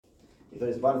I to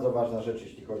jest bardzo ważna rzecz,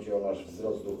 jeśli chodzi o nasz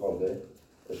wzrost duchowy,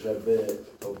 żeby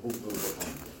to Bóg był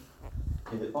początkiem.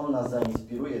 Kiedy On nas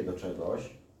zainspiruje do czegoś,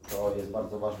 to jest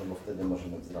bardzo ważne, bo wtedy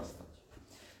możemy wzrastać.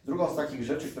 Drugą z takich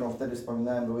rzeczy, którą wtedy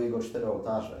wspominałem, były Jego 4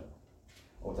 ołtarze.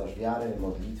 Ołtarz wiary,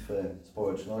 modlitwy,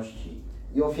 społeczności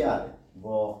i ofiary,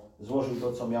 bo złożył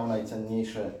to, co miał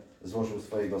najcenniejsze, złożył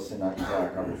swojego syna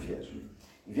Izaaka w ofierze.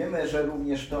 I wiemy, że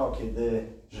również to, kiedy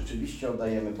rzeczywiście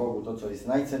oddajemy Bogu to, co jest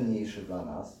najcenniejsze dla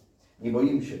nas, nie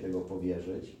boimy się tego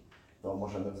powierzyć, to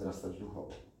możemy wzrastać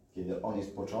duchowo. Kiedy On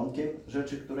jest początkiem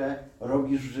rzeczy, które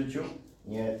robisz w życiu,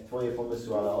 nie Twoje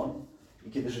pomysły, ale On.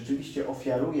 I kiedy rzeczywiście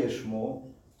ofiarujesz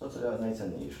Mu to, co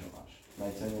najcenniejsze masz.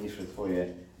 Najcenniejsze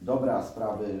Twoje dobra,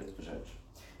 sprawy, rzeczy.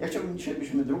 Ja chciałbym dzisiaj,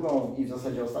 byśmy drugą i w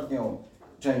zasadzie ostatnią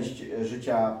część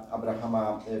życia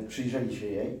Abrahama przyjrzeli się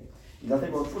jej. I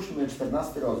dlatego otwórzmy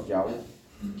 14 rozdział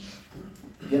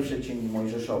pierwszej Księgi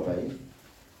Mojżeszowej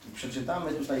i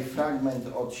przeczytamy tutaj fragment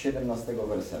od 17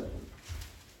 wersetu.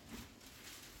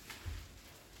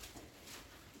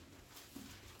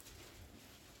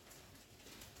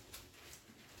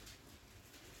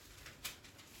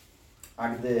 A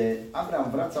gdy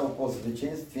Abram wracał po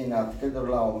zwycięstwie nad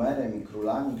Kedorlaomerem i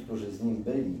królami, którzy z nim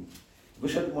byli,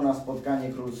 wyszedł mu na spotkanie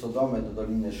król Sodomy do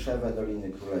doliny Szewe, doliny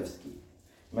królewskiej.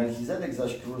 Melchizedek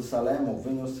zaś król Salemu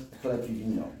wyniósł chleb i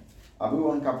wino, a był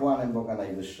on kapłanem Boga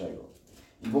Najwyższego.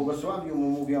 I błogosławił mu,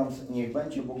 mówiąc: niech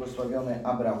będzie błogosławiony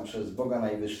Abram przez Boga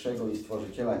Najwyższego i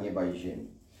Stworzyciela nieba i ziemi.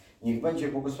 Niech będzie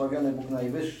błogosławiony Bóg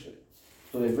Najwyższy,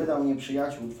 który wydał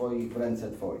nieprzyjaciół Twoich w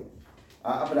ręce Twoje.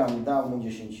 A Abram dał mu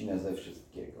 10 ze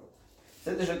wszystkiego.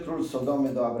 Wtedy rzekł król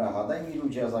Sodomy do Abrama: daj mi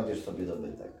ludzi, a zabierz sobie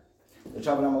dobytek. Lecz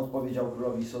Abram odpowiedział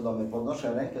królowi Sodomy: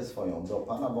 podnoszę rękę swoją do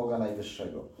Pana Boga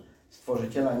Najwyższego,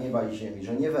 Stworzyciela nieba i ziemi,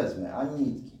 że nie wezmę ani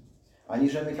nitki, ani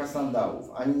rzemyka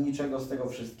sandałów, ani niczego z tego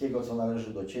wszystkiego, co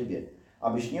należy do Ciebie,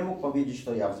 abyś nie mógł powiedzieć: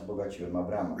 to ja wzbogaciłem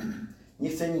Abrama. Nie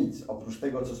chcę nic, oprócz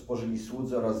tego, co spożyli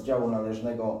słudzy oraz działu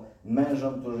należnego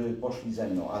mężom, którzy poszli ze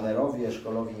mną, Anerowi,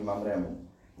 Eszkolowi i Mamremu.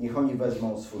 Niech oni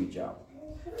wezmą swój dział.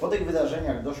 Po tych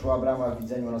wydarzeniach doszło Abrama w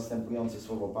widzeniu następujące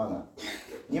słowo Pana: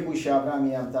 nie bój się,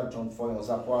 Abramie, jam tarczą Twoją,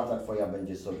 zapłata Twoja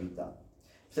będzie sowita.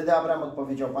 Wtedy Abram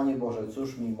odpowiedział: Panie Boże,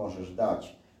 cóż mi możesz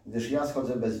dać, gdyż ja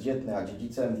schodzę bezdzietny, a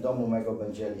dziedzicem domu mego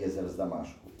będzie Eliezer z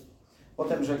Damaszku.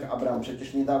 Potem rzekł Abram: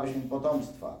 przecież nie dałeś mi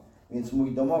potomstwa, więc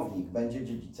mój domownik będzie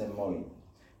dziedzicem moim.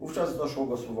 Wówczas doszło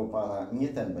go słowo Pana: nie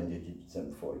ten będzie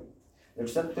dziedzicem Twoim,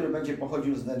 lecz ten, który będzie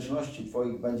pochodził z wnętrzności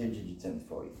Twoich, będzie dziedzicem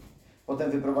Twoim.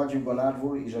 Potem wyprowadził go na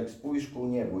dwór i rzekł: spójrz ku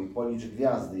niebu i policz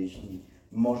gwiazdy, jeśli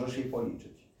możesz je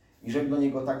policzyć. I rzekł do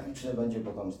niego: tak liczne będzie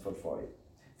potomstwo Twoje.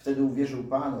 Wtedy uwierzył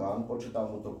Panu, a on poczytał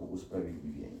mu to ku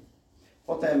usprawiedliwieniu.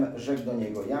 Potem rzekł do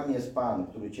niego: jam jest Pan,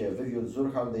 który Cię wywiódł z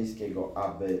Ur Chaldejskiego,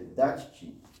 aby dać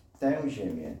Ci tę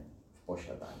ziemię w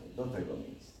posiadanie, do tego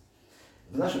miejsca.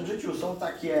 W naszym życiu są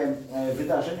takie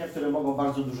wydarzenia, które mogą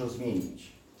bardzo dużo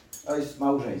zmienić. To jest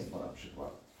małżeństwo na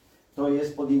przykład. To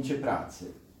jest podjęcie pracy.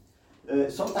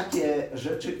 Są takie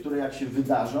rzeczy, które jak się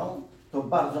wydarzą, to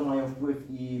bardzo mają wpływ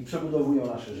i przebudowują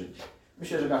nasze życie.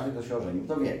 Myślę, że każdy, kto się ożenił,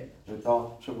 to wie, że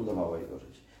to przebudowało jego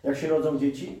życie. Jak się rodzą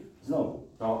dzieci, znowu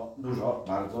to dużo,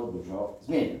 bardzo dużo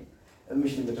zmienia.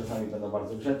 Myślimy, że czasami będą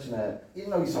bardzo grzeczne,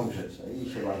 no i są grzeczne i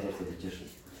się bardzo wtedy cieszymy.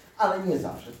 Ale nie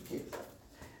zawsze tak jest.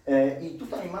 I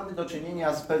tutaj mamy do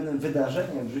czynienia z pewnym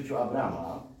wydarzeniem w życiu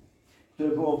Abrama, które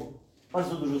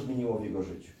bardzo dużo zmieniło w jego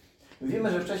życiu.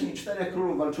 Wiemy, że wcześniej 4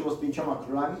 królów walczyło z 5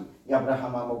 królami i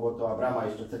mogło to Abrama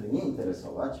jeszcze wtedy nie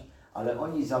interesować, ale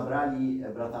oni zabrali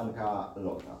bratanka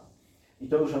Lota. I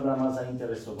to już Abrama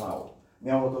zainteresowało.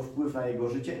 Miało to wpływ na jego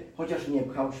życie, chociaż nie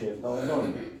pchał się w tą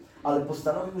wojnę, ale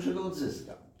postanowił, że go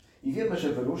odzyska. I wiemy, że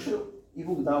wyruszył i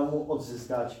Bóg dał mu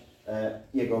odzyskać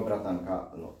jego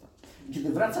bratanka Lota. I kiedy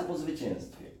wraca po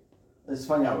zwycięstwie, to jest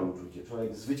wspaniałe uczucie.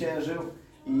 Człowiek zwyciężył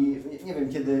i nie wiem,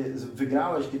 kiedy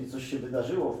wygrałeś, kiedy coś się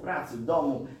wydarzyło w pracy, w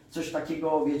domu, coś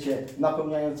takiego, wiecie,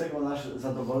 napełniającego nas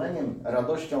zadowoleniem,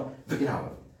 radością. Wygrałem,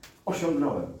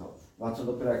 osiągnąłem to. A co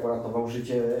dopiero jak uratował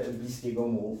życie bliskiego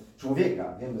mu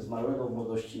człowieka. Wiemy, zmarłego w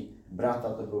młodości brata,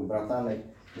 to był bratanek,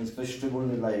 więc ktoś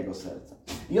szczególny dla jego serca.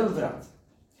 I on wraca.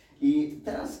 I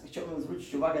teraz chciałbym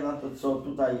zwrócić uwagę na to, co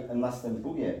tutaj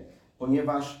następuje,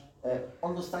 ponieważ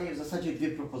on dostaje w zasadzie 2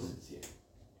 propozycje.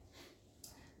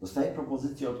 Dostaje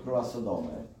propozycję od króla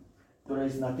Sodomy, która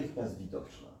jest natychmiast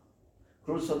widoczna.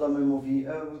 Król Sodomy mówi: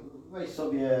 weź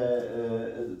sobie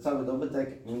cały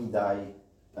dobytek i mi daj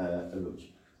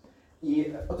ludzi.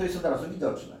 I to jest od razu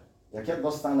widoczne. Jak ja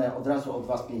dostanę od razu od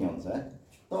was pieniądze,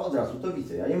 to od razu to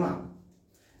widzę, ja je mam.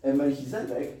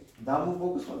 Melchizedek da mu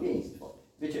błogosławieństwo.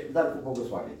 Wiecie, w darku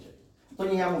błogosławię Cię. To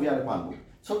nie ja mówię, ale Pan Bóg.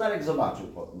 Co Darek zobaczył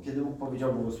potem, kiedy Bóg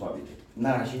powiedział błogosławić?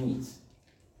 Na razie nic.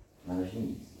 Na razie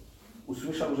nic.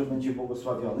 Usłyszał, że będzie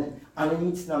błogosławiony, ale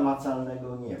nic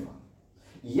namacalnego nie ma.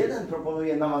 I jeden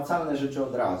proponuje namacalne rzeczy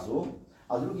od razu,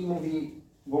 a drugi mówi,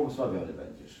 błogosławiony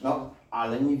będziesz. No,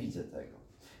 ale nie widzę tego.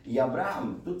 I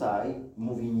Abraham tutaj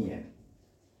mówi nie.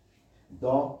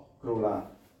 Do króla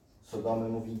Sodomy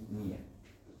mówi nie.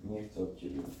 Nie chcę od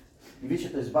Ciebie nic. I wiecie,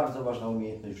 to jest bardzo ważna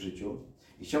umiejętność w życiu.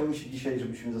 I chciałbym się dzisiaj,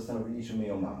 żebyśmy zastanowili, czy my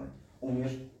ją mamy.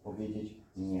 Umiesz powiedzieć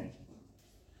nie.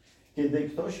 Kiedy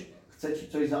ktoś chce Ci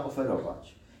coś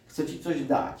zaoferować, chce Ci coś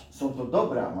dać, są to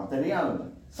dobra, materialne,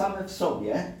 same w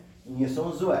sobie nie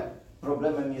są złe.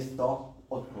 Problemem jest to,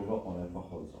 od kogo one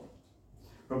pochodzą.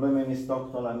 Problemem jest to,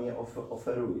 kto nam je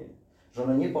oferuje. Że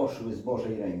one nie poszły z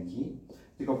Bożej ręki,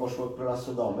 tylko poszły od króla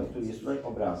Sodomy, który jest tutaj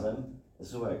obrazem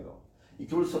złego. I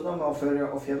król Sodomy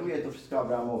ofiaruje to wszystko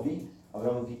Abrahamowi.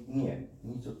 Abraham mówi, nie,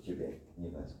 nic od Ciebie nie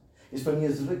wezmę. Jest to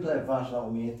niezwykle ważna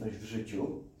umiejętność w życiu,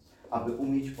 aby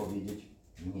umieć powiedzieć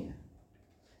nie.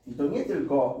 I to nie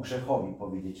tylko grzechowi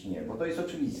powiedzieć nie, bo to jest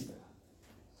oczywiste,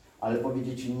 ale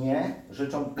powiedzieć nie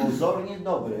rzeczom pozornie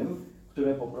dobrym,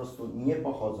 które po prostu nie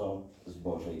pochodzą z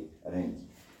Bożej ręki.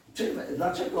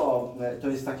 Dlaczego to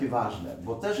jest takie ważne?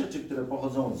 Bo te rzeczy, które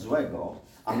pochodzą od złego,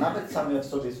 a nawet same w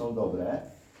sobie są dobre,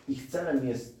 ich celem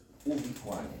jest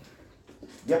uwikłanie.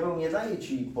 Diabeł nie daje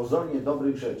Ci pozornie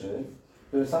dobrych rzeczy,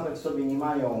 które same w sobie nie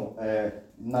mają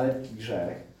nalepki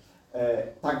grzech,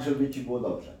 tak żeby Ci było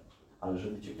dobrze, ale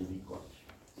żeby Cię uwikłać.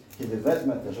 Kiedy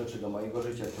wezmę te rzeczy do mojego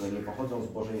życia, które nie pochodzą z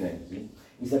Bożej ręki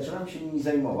i zaczynam się nimi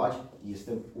zajmować,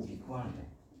 jestem uwikłany,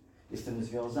 jestem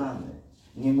związany.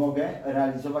 Nie mogę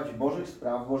realizować Bożych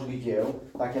spraw, Bożych dzieł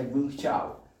tak, jakbym chciał,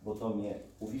 bo to mnie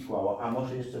uwikłało, a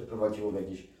może jeszcze wprowadziło w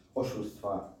jakieś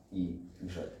oszustwa i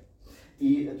grzechy.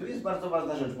 I tu jest bardzo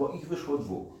ważna rzecz, bo ich wyszło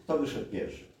dwóch. Kto wyszedł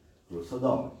pierwszy? Król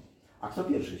Sodomy. A kto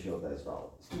pierwszy się odezwał?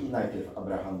 Z kim najpierw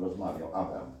Abraham rozmawiał?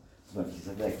 Abraham z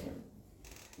Melchizedekiem.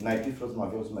 Najpierw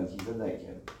rozmawiał z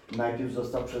Melchizedekiem. Najpierw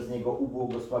został przez niego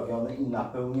ubłogosławiony i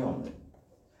napełniony.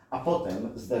 A potem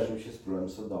zderzył się z królem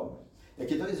Sodomy.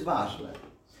 Jakie to jest ważne.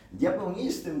 Diabeł nie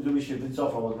jest tym, który się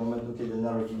wycofał od momentu, kiedy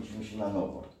narodziliśmy się na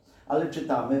nowo. Ale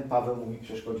czytamy, Paweł mówi,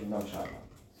 przeszkodził nam szatan.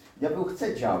 Diabeł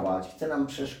chce działać, chce nam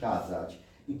przeszkadzać.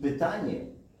 I pytanie,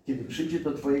 kiedy przyjdzie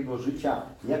do Twojego życia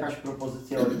jakaś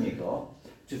propozycja od Niego,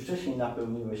 czy wcześniej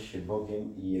napełniłeś się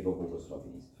Bogiem i Jego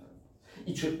błogosławieństwem?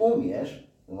 I czy umiesz,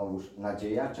 znowuż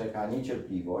nadzieja, czekanie,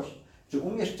 cierpliwość, czy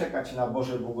umiesz czekać na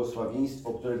Boże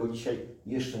błogosławieństwo, którego dzisiaj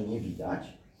jeszcze nie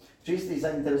widać? Czy jesteś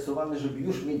zainteresowany, żeby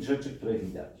już mieć rzeczy, które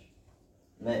widać?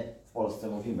 My w Polsce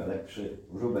mówimy, lepszy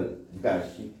wróbel w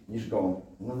garści niż gołąb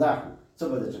na dachu. Co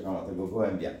będę czekał na tego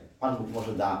gołębia? Pan Bóg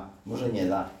może da, może nie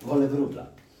da, wolę wróbla.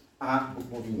 A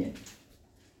Bóg mówi nie.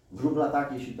 Wróbla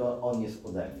tak, jeśli to on jest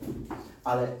ode mnie.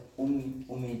 Ale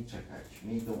umiej czekać,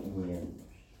 miej tą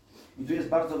umiejętność. I tu jest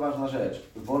bardzo ważna rzecz.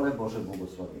 Wolę Boże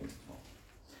błogosławieństwo.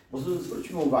 Bo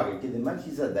zwróćmy uwagę, kiedy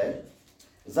Melchizedek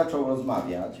zaczął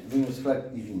rozmawiać, wyniósł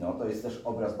chleb i wino, to jest też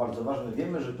obraz bardzo ważny.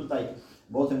 Wiemy, że tutaj,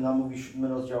 bo o tym nam mówi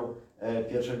 7 rozdział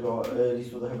pierwszego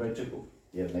listu do Hebrajczyków,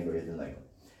 jedynego.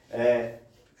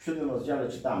 W 7 rozdziale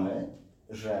czytamy,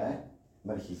 że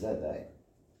Melchizedek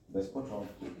bez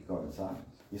początku i końca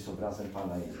jest obrazem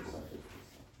Pana Jezusa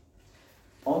Chrystusa.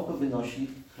 On tu wynosi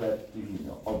chleb i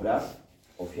wino, obraz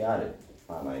ofiary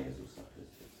Pana Jezusa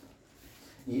Chrystusa.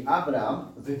 I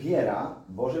Abraham wybiera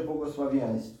Boże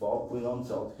błogosławieństwo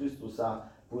płynące od Chrystusa,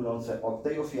 płynące od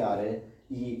tej ofiary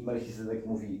i Melchizedek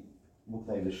mówi, Bóg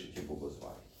Najwyższy Cię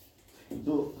błogosławi. I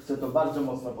tu chcę to bardzo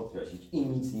mocno podkreślić. I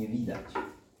nic nie widać.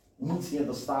 Nic nie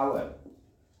dostałem.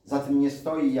 Za tym nie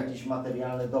stoi jakieś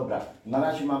materialne dobra. Na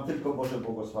razie mam tylko Boże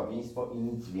błogosławieństwo i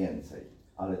nic więcej.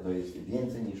 Ale to jest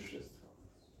więcej niż wszystko.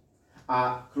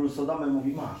 A król Sodomy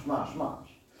mówi, masz.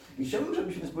 I chciałbym,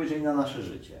 żebyśmy spojrzeli na nasze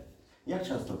życie. Jak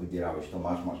często wybierałeś to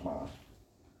masz?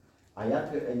 A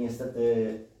jak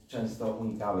niestety często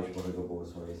unikałeś Bożego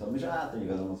błogosławieństwa? Mówisz, to nie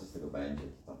wiadomo, co z tego będzie.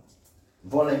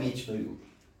 Wolę mieć to już.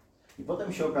 I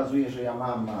potem się okazuje, że ja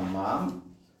mam,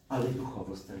 ale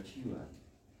duchowo straciłem.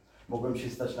 Mogłem się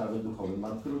stać nawet duchowym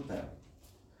bankrutem.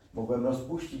 Mogłem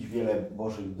rozpuścić wiele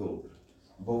Bożych dóbr,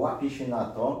 bo łapię się na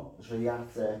to, że ja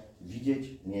chcę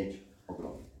widzieć, mieć,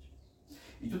 oglądać.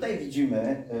 I tutaj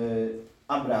widzimy,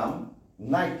 Abraham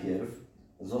najpierw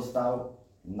został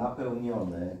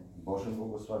napełniony Bożym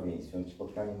błogosławieństwem,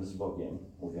 spotkaniem z Bogiem,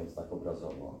 mówiąc tak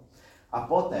obrazowo, a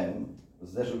potem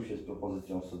zderzył się z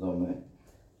propozycją Sodomy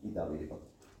i dał jej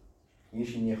odpór.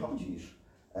 Jeśli nie chodzisz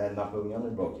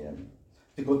napełniony Bogiem,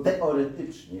 tylko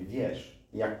teoretycznie wiesz,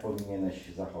 jak powinieneś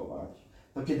się zachować,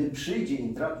 to kiedy przyjdzie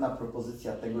intratna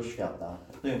propozycja tego świata,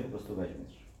 to ją po prostu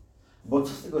weźmiesz. Bo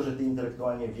co z tego, że ty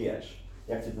intelektualnie wiesz,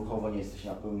 jak ty duchowo nie jesteś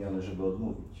napełniony, żeby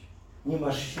odmówić. Nie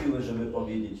masz siły, żeby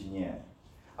powiedzieć nie.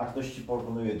 A ktoś ci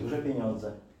proponuje duże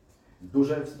pieniądze,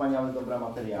 duże, wspaniałe dobra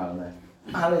materialne,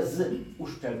 ale z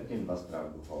uszczerbkiem dla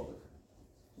spraw duchowych.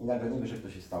 I nagle nie wiesz, jak to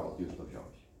się stało, ty już to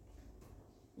wziąłeś.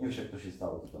 Nie wiesz, jak to się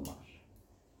stało, ty to masz.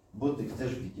 Bo ty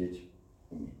chcesz widzieć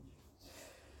i mieć.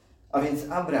 A więc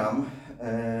Abram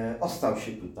ostał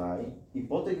się tutaj i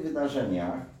po tych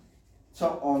wydarzeniach,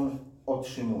 co on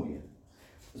otrzymuje?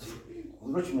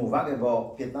 Zwróćmy uwagę,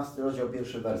 bo 15 rozdział,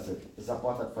 1 werset.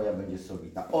 Zapłata twoja będzie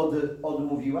solita.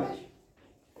 Odmówiłeś?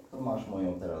 To masz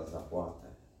moją teraz zapłatę.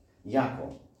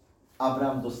 Jaką?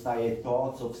 Abram dostaje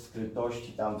to, co w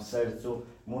skrytości, tam w sercu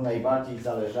mu najbardziej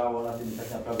zależało na tym i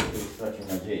tak naprawdę to już stracił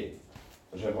nadzieję,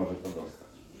 że może to dostać.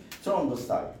 Co on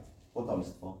dostaje?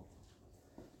 Potomstwo.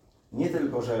 Nie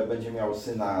tylko, że będzie miał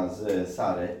syna z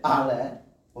Sary, ale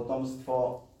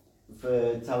potomstwo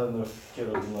w całym rozczycie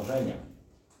rozmnożenia.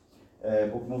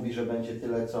 Bóg mówi, że będzie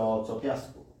tyle, co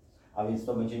piasku, a więc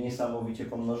to będzie niesamowicie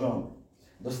pomnożone.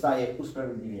 Dostaje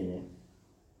usprawiedliwienie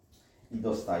i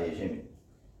dostaje ziemię.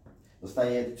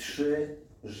 Dostaje 3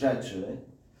 rzeczy,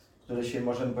 które się,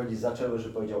 możemy powiedzieć, zaczęły, że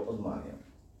powiedział odmawiam.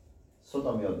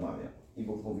 Sodomie odmawia. I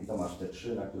Bóg mówi, to masz te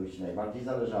 3, na których ci najbardziej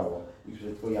zależało i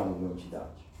które tylko ja mógłbym ci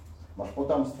dać. Masz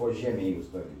potomstwo, ziemię i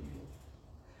usprawiedliwienie.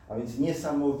 A więc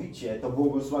niesamowicie to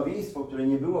błogosławieństwo, które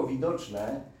nie było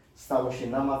widoczne, stało się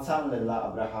namacalne dla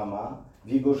Abrahama w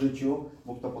jego życiu.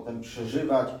 Mógł to potem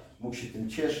przeżywać, mógł się tym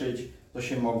cieszyć. To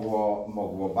się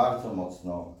mogło bardzo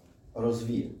mocno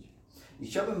rozwijać. I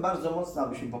chciałbym bardzo mocno,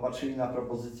 abyśmy popatrzyli na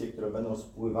propozycje, które będą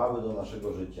spływały do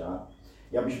naszego życia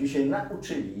i abyśmy się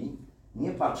nauczyli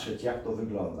nie patrzeć, jak to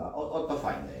wygląda. To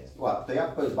fajne jest. To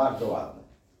jabłko jest bardzo ładne.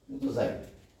 No to zajmę.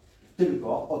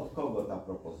 Tylko od kogo ta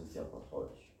propozycja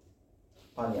podchodzi?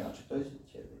 Panie, a czy to jest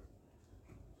od Ciebie?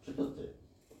 Czy to Ty?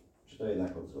 Czy to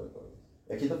jednak od złego jest?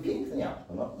 Jakie to piękne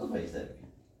jabłko, no weź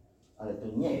zerwij. Ale to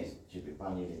nie jest od Ciebie,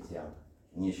 Panie, więc ja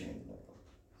nie sięgnę.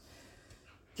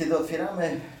 Kiedy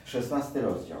otwieramy 16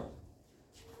 rozdział,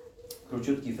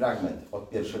 króciutki fragment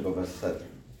od 1 wersetu.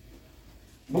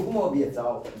 Bóg mu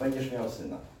obiecał, będziesz miał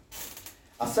syna.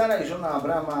 A Sara i żona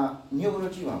Abrama nie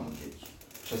urodziła mu dzieci.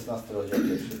 16 rozdział,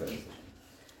 1 werset.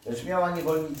 Lecz miała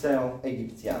niewolnicę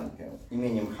Egipcjankę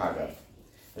imieniem Hagar.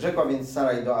 Rzekła więc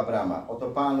Sara do Abrama, oto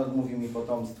Pan odmówił mi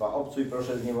potomstwa, obcuj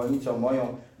proszę z niewolnicą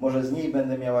moją, może z niej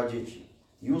będę miała dzieci.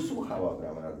 I usłuchał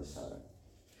Abram rady Sary.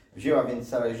 Wzięła więc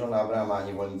Sara i żona Abrama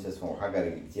niewolnicę swą Hagar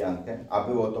Egipcjankę, a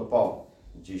było to po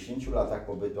 10 latach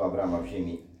pobytu Abrama w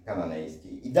ziemi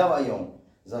kananejskiej. I dała ją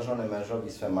za żonę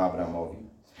mężowi swemu Abramowi.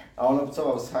 A on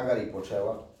obcował z Hagar i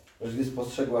poczęła, lecz gdy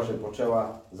spostrzegła, że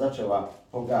poczęła, zaczęła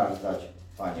pogardzać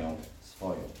panią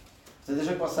swoją. Wtedy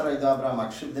rzekła Sara do Abrama,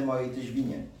 krzywdy mojej tyś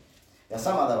winien. Ja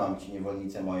sama dałam ci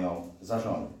niewolnicę moją za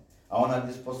żonę. A ona,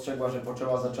 gdy spostrzegła, że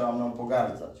poczęła, zaczęła mną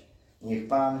pogardzać. Niech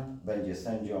Pan będzie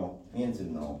sędzią między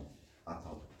mną a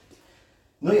tobą.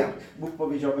 No jak? Bóg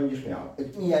powiedział, będziesz miał.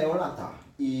 Mijają lata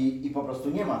i po prostu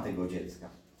nie ma tego dziecka.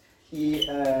 I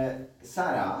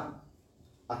Sara,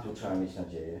 a tu trzeba mieć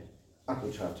nadzieję, a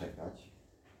tu trzeba czekać.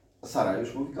 Sara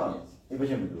już mówi koniec. Nie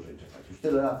będziemy dłużej czekać. Już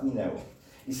tyle lat minęło.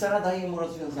 I Sara daje mu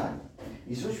rozwiązanie.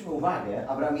 I zwróćmy uwagę,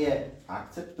 Abram je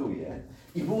akceptuje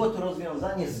i było to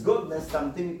rozwiązanie zgodne z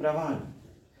tamtymi prawami.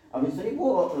 A więc to nie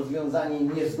było rozwiązanie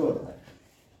niezgodne,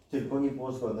 tylko nie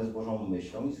było zgodne z Bożą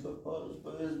myślą i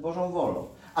z Bożą wolą,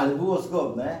 ale było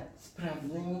zgodne z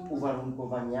prawnymi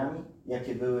uwarunkowaniami,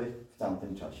 jakie były w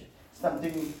tamtym czasie, z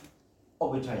tamtymi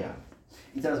obyczajami.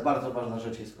 I teraz bardzo ważna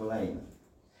rzecz jest kolejna.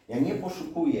 Ja nie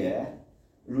poszukuję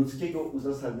ludzkiego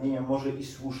uzasadnienia, może i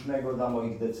słusznego dla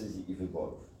moich decyzji i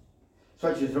wyborów.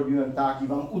 Słuchajcie, zrobiłem tak i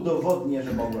wam udowodnię,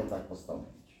 że mogłem tak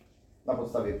postąpić. Na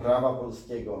podstawie prawa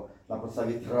polskiego, na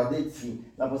podstawie tradycji,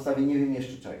 na podstawie nie wiem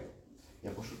jeszcze czego.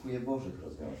 Ja poszukuję Bożych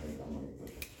rozwiązań dla mojego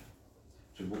życia.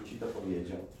 Czy Bóg ci to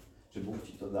powiedział? Czy Bóg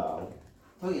ci to dał?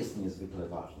 To jest niezwykle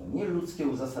ważne. Nie ludzkie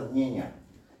uzasadnienia,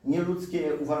 nie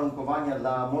ludzkie uwarunkowania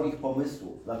dla moich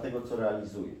pomysłów, dla tego, co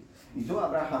realizuję. I tu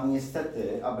Abram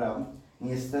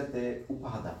niestety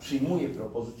upada, przyjmuje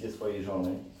propozycję swojej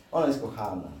żony. Ona jest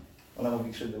kochana. Ona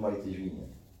mówi, krzywdy mojej tyś winien.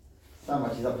 Sama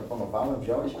ci zaproponowałem,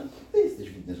 wziąłeś, a ty jesteś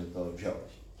winny, że to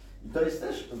wziąłeś. I to jest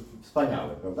też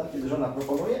wspaniałe, prawda? Kiedy żona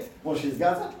proponuje, mąż się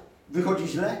zgadza, wychodzi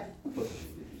źle, no po co się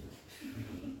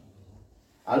źle?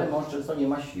 Ale mąż często nie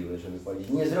ma siły, żeby powiedzieć,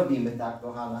 nie zrobimy tak,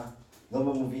 kochana, no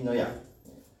bo mówi, no jak?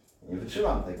 Nie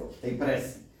wytrzymam tego, tej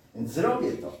presji, więc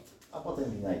zrobię to, a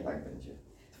potem wina i tak będzie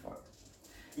twoja.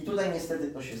 I tutaj niestety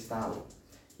to się stało.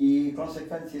 I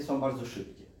konsekwencje są bardzo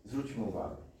szybkie. Zwróćmy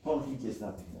uwagę, konflikt jest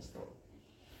natychmiastowy.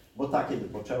 Bo ta, kiedy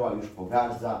poczęła, już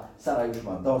pogardza, Sara już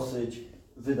ma dosyć,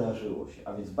 wydarzyło się,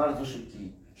 a więc bardzo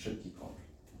szybki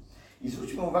konflikt. I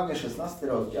zwróćmy uwagę, 16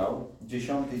 rozdział,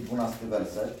 10 i 12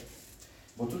 werset,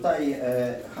 bo tutaj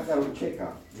Hagar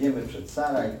ucieka, wiemy przed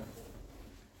Saraj,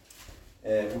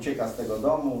 ucieka z tego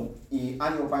domu i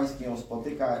anioł pański ją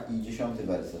spotyka i 10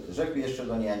 werset. Rzekł jeszcze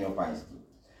do niej anioł pański: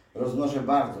 rozmnożę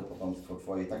bardzo potomstwo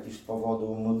Twoje, tak iż z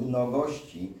powodu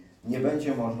mnogości nie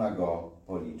będzie można go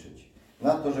policzyć.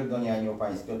 Nadto rzekł do niej anioł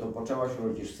pański: oto poczęłaś,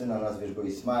 urodzisz syna, nazwiesz go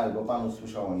Ismael, bo Pan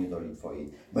usłyszał o niedoli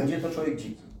Twojej. Będzie to człowiek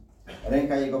dziki.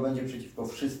 Ręka jego będzie przeciwko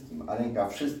wszystkim, a ręka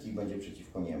wszystkich będzie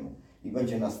przeciwko niemu. I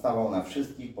będzie nastawał na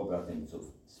wszystkich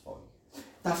pobratymców swoich.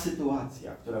 Ta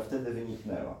sytuacja, która wtedy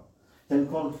wyniknęła, ten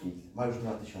konflikt ma już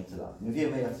 2000 lat. My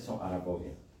wiemy, jacy są Arabowie.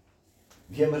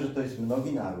 Wiemy, że to jest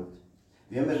mnogi naród.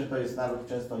 Wiemy, że to jest naród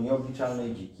często nieobliczalny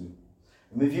i dziki.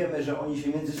 My wiemy, że oni się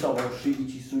między sobą,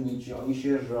 szyici, sunici, oni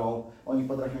się żrą, oni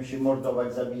potrafią się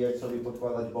mordować, zabijać sobie,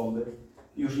 podkładać bomby.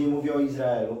 Już nie mówię o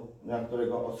Izraelu, na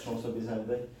którego ostrzą sobie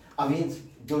zęby. A więc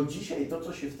do dzisiaj to,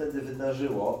 co się wtedy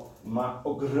wydarzyło, ma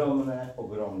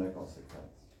ogromne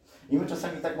konsekwencje. I my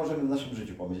czasami tak możemy w naszym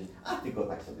życiu pomyśleć: a tylko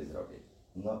tak sobie zrobię.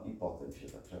 No i potem się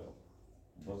zaczęło.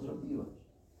 Bo zrobiłeś.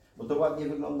 Bo to ładnie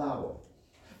wyglądało.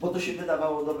 Bo to się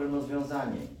wydawało dobrym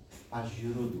rozwiązaniem. A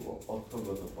źródło, od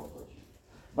kogo to pochodzi?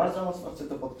 Bardzo mocno chcę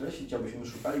to podkreślić, abyśmy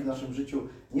szukali w naszym życiu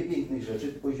nie pięknych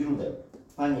rzeczy, tylko źródeł.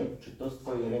 Panie, czy to z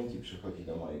Twojej ręki przychodzi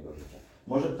do mojego życia?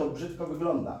 Może to brzydko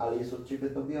wygląda, ale jest od Ciebie,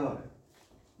 to biorę.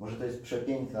 Może to jest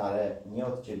przepiękne, ale nie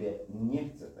od Ciebie, nie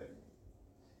chcę tego.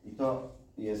 I to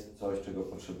jest coś, czego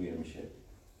potrzebujemy się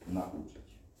nauczyć.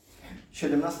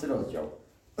 17 rozdział.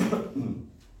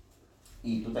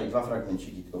 I tutaj 2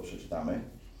 fragmenciki tylko przeczytamy.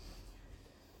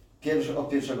 Od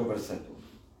pierwszego wersetu.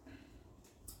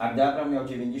 A gdy Abram miał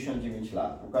 99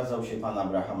 lat, ukazał się Pan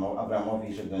Abramowi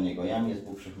i rzekł do niego: jam jest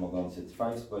Bóg Wszechmogący,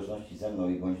 trwaj w społeczności ze mną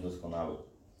i bądź doskonały.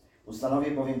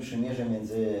 Ustanowię bowiem przymierze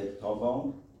między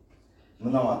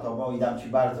mną a Tobą i dam Ci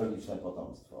bardzo liczne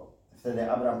potomstwo.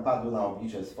 Wtedy Abram padł na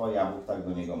oblicze swoje, a Bóg tak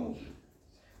do niego mówi: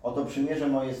 oto przymierze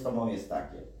moje z Tobą jest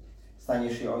takie.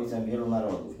 Staniesz się ojcem wielu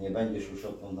narodów, nie będziesz już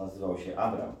odtąd nazywał się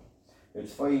Abram, lecz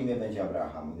swoje imię będzie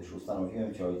Abraham, gdyż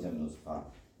ustanowiłem Cię ojcem mnóstwa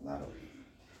narodów.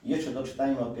 I jeszcze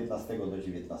doczytajmy od 15 do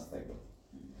 19.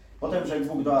 Potem rzekł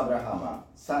Bóg do Abrahama: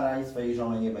 Saraj, swojej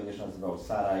żony nie będziesz nazywał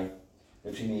Saraj,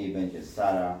 lecz imię jej będzie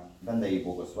Sara. Będę jej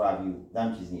błogosławił,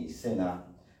 dam Ci z niej syna.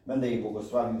 Będę jej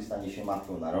błogosławił, stanie się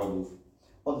matką narodów.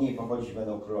 Od niej pochodzić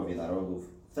będą królowie narodów.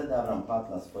 Wtedy Abram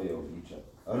padł na swoje oblicze,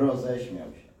 roześmiał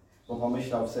się, bo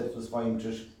pomyślał w sercu swoim: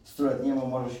 czyż 100-letniemu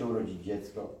może się urodzić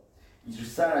dziecko? I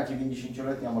czyż Sara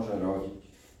 90-letnia może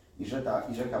rodzić? I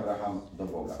rzekł Abraham do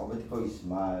Boga: oby tylko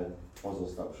Ismael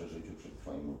pozostał przy życiu przed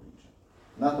Twoim obliczem.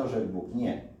 Na to rzekł Bóg: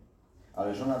 nie,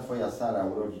 ale żona Twoja Sara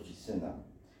urodzi Ci syna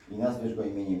i nazwiesz go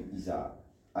imieniem Izaak,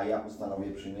 a ja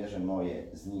ustanowię przymierze moje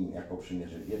z nim jako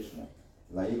przymierze wieczne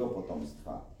dla jego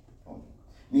potomstwa.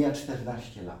 Mija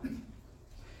 14 lat.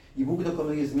 I Bóg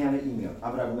dokonuje zmiany imion.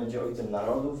 Abraham będzie ojcem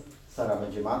narodów, Sara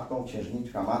będzie matką,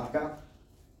 księżniczka, matka.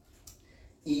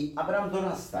 I Abraham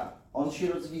dorasta. On się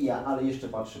rozwija, ale jeszcze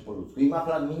patrzy po ludzku. I ma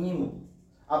plan minimum.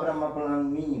 Abraham ma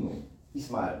plan minimum.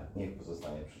 Ismael niech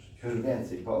pozostanie przy życiu. Już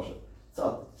więcej, Boże. Co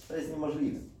to? To jest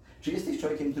niemożliwe. Czy jesteś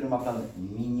człowiekiem, który ma plan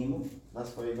minimum dla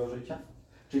swojego życia?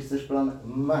 Czy chcesz plan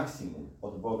maksimum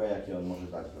od Boga, jaki On może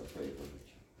dać dla Twojego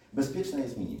życia? Bezpieczne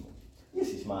jest minimum.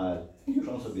 Jest Ismael, i już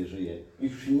on sobie żyje,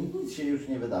 już nic się już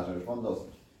nie wydarzy, już mam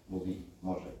dosyć. Mówi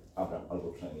może Abraham, albo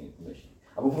przynajmniej myśli.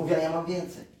 Albo mówi: a ja mam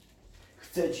więcej.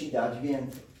 Chcę Ci dać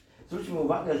więcej. Zwróćmy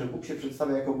uwagę, że Bóg się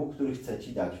przedstawia jako Bóg, który chce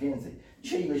Ci dać więcej.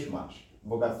 Dzisiaj ileś masz,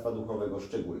 bogactwa duchowego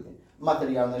szczególnie.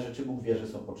 Materialne rzeczy Bóg wie, że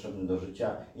są potrzebne do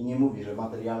życia i nie mówi, że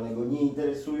materialne go nie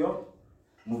interesują.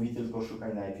 Mówi tylko: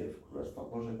 szukaj najpierw Królestwa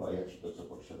Bożego, a ja Ci to, co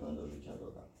potrzebne do życia,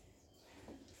 dodam.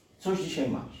 Coś dzisiaj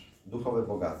masz, duchowe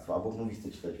bogactwo, a Bóg mówi: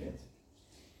 chcę Ci dać więcej.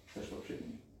 Chcesz to przyjąć?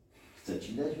 Chcę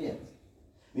Ci dać więcej.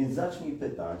 Więc zacznij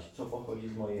pytać, co pochodzi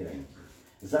z mojej ręki.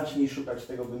 Zacznij szukać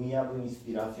tego, bym ja był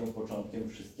inspiracją, początkiem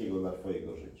wszystkiego dla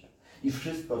Twojego życia. I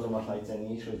wszystko, co masz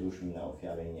najcenniejsze, złóż mi na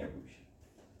ofiarę i nie bój się.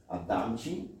 A dam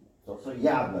Ci to, co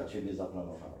ja dla Ciebie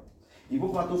zaplanowałem. I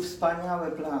Bóg ma tu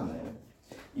wspaniałe plany.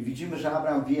 I widzimy, że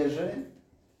Abraham wierzy,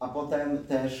 a potem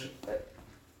też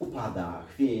upada,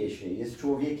 chwieje się. Jest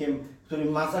człowiekiem, który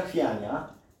ma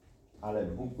zachwiania, ale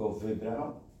Bóg go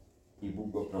wybrał i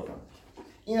Bóg go prowadzi.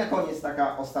 I na koniec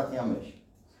taka ostatnia myśl.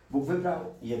 Bóg wybrał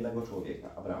jednego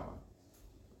człowieka, Abrama.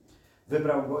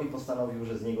 Wybrał go i postanowił,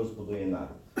 że z niego zbuduje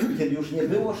naród. Kiedy już nie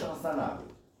było szans na naród,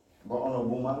 bo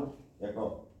on umarł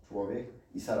jako człowiek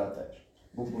i Sara też.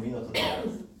 Bóg mówi: no to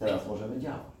teraz możemy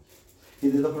działać.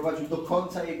 kiedy doprowadził do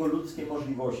końca jego ludzkie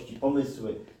możliwości,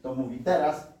 pomysły, to mówi: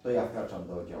 teraz to ja wkraczam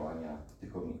do działania,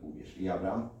 tylko mi uwierz. I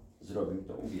Abraham zrobił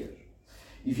to, uwierzył.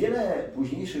 I wiele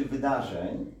późniejszych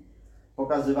wydarzeń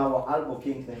pokazywało albo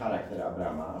piękny charakter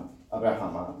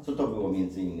Abrahama, co to było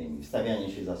między innymi? Wstawianie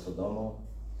się za Sodomą,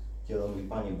 kiedy on mówi: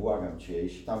 Panie, błagam Cię,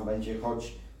 jeśli tam będzie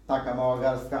choć taka mała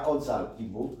garstka, ocal, i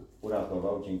Bóg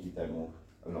uratował dzięki temu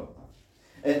Lota.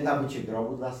 Nabycie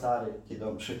grobu dla Sary, kiedy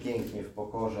on przepięknie w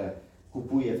pokorze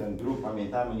kupuje ten grób,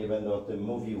 pamiętamy, nie będę o tym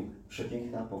mówił,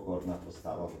 przepiękna, pokorna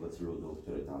postawa wobec ludu,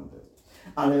 który tam był.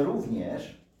 Ale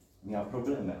również miał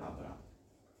problemy Abraham.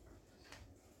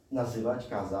 Nazywać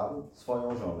kazał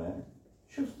swoją żonę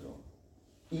siostrą.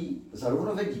 I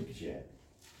zarówno w Egipcie,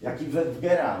 jak i w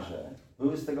Gerarze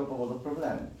były z tego powodu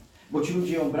problemy. Bo ci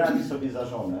ludzie ją brali sobie za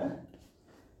żonę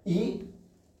i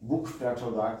Bóg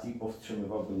wkraczał do akcji i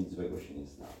powstrzymywał, by nic złego się nie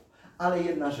stało. Ale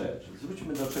jedna rzecz,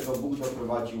 zwróćmy do czego Bóg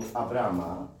doprowadził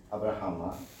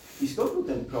Abrahama i skąd był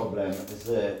ten problem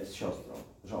z siostrą,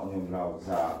 że on ją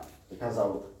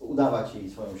kazał udawać jej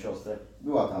swoją siostrę,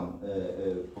 była tam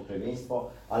pokrewieństwo,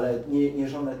 ale nie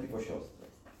żonę, tylko siostrę.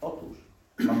 Otóż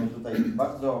mamy tutaj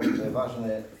bardzo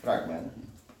ważny fragment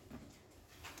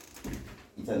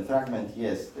i ten fragment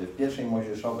jest w pierwszej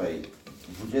Mojżeszowej,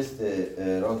 20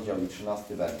 rozdział i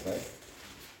 13 werset.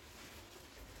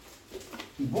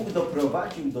 I Bóg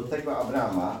doprowadził do tego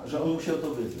Abrama, że on musiał to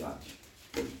wyznać.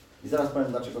 I zaraz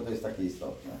powiem, dlaczego to jest takie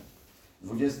istotne.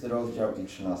 20 rozdział i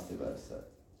 13 werset.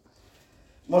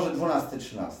 Może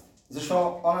 12-13.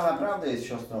 Zresztą ona naprawdę jest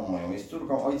siostrą moją, jest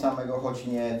córką ojca mego, choć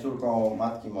nie córką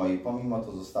matki mojej, pomimo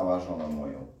to została żoną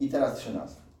moją. I teraz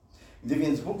 13. Gdy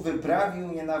więc Bóg wyprawił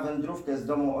mnie na wędrówkę z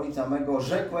domu ojca mego,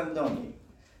 rzekłem do niej: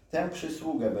 tę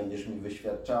przysługę będziesz mi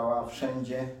wyświadczała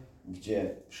wszędzie,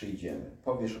 gdzie przyjdziemy.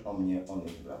 Powiesz o mnie, on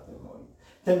jest bratem moim.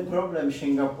 Ten problem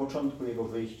sięgał początku jego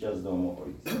wyjścia z domu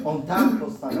ojca. On tam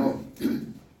postanowił,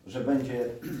 że będzie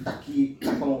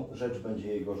taką rzecz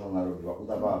będzie jego żona robiła,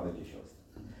 udawała, będzie siostrą.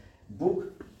 Bóg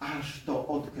aż to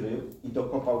odkrył i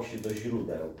dokopał się do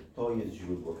źródeł. To jest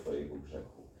źródło twojego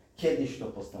grzechu. Kiedyś to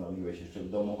postanowiłeś jeszcze w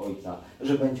domu ojca,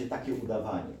 że będzie takie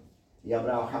udawanie. I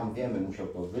Abraham, wiemy, musiał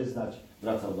to wyznać,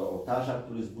 wracał do ołtarza,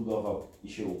 który zbudował i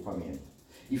się upamiętał.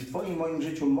 I w twoim, moim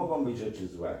życiu mogą być rzeczy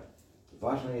złe.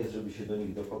 Ważne jest, żeby się do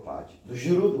nich dokopać, do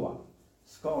źródła.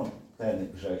 Skąd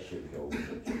ten grzech się wziął w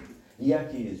życiu? I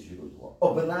jakie jest źródło?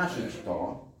 Obnażyć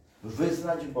to,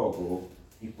 wyznać Bogu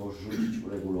i porzucić,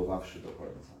 uregulowawszy do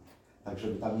końca. Tak,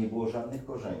 żeby tam nie było żadnych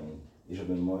korzeni i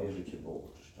żeby moje życie było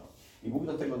oczyszczone. I Bóg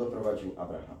do tego doprowadził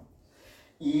Abraham.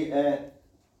 I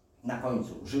na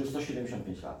końcu żył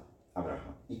 175 lat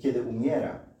Abraham. I kiedy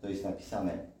umiera, to jest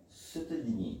napisane: syty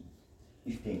dni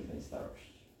i w pięknej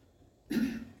starości.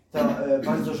 To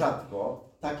bardzo rzadko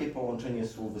takie połączenie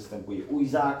słów występuje. U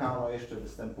Izaaka ono jeszcze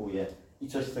występuje i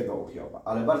coś z tego u Hioba,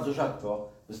 ale bardzo rzadko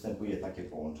występuje takie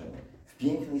połączenie. W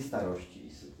pięknej starości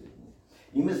i syty dni.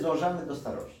 I my zdążamy do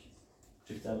starości.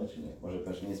 Czy chcemy, czy nie? Może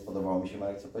też nie spodobało mi się,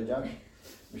 Marek, co powiedziałeś?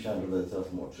 Myślałem, że będę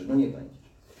coraz młodszy. No nie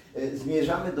będzie.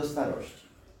 Zmierzamy do starości.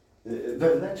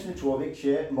 Wewnętrzny człowiek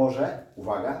się może,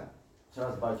 uwaga,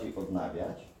 coraz bardziej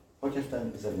odnawiać, chociaż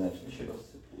ten zewnętrzny się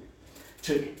rozsypuje.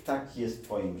 Czy tak jest w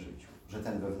twoim życiu, że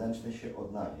ten wewnętrzny się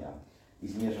odnawia i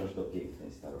zmierzasz do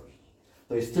pięknej starości?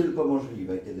 To jest tylko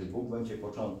możliwe, kiedy Bóg będzie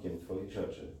początkiem twoich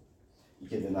rzeczy i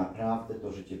kiedy naprawdę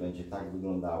to życie będzie tak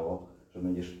wyglądało, że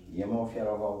będziesz Jemu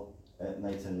ofiarował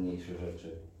najcenniejsze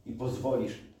rzeczy i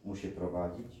pozwolisz Mu się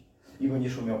prowadzić i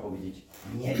będziesz umiał powiedzieć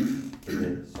nie,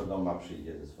 kiedy Sodoma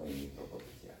przyjdzie ze swoimi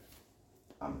propozycjami.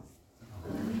 Amen.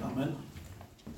 Amen.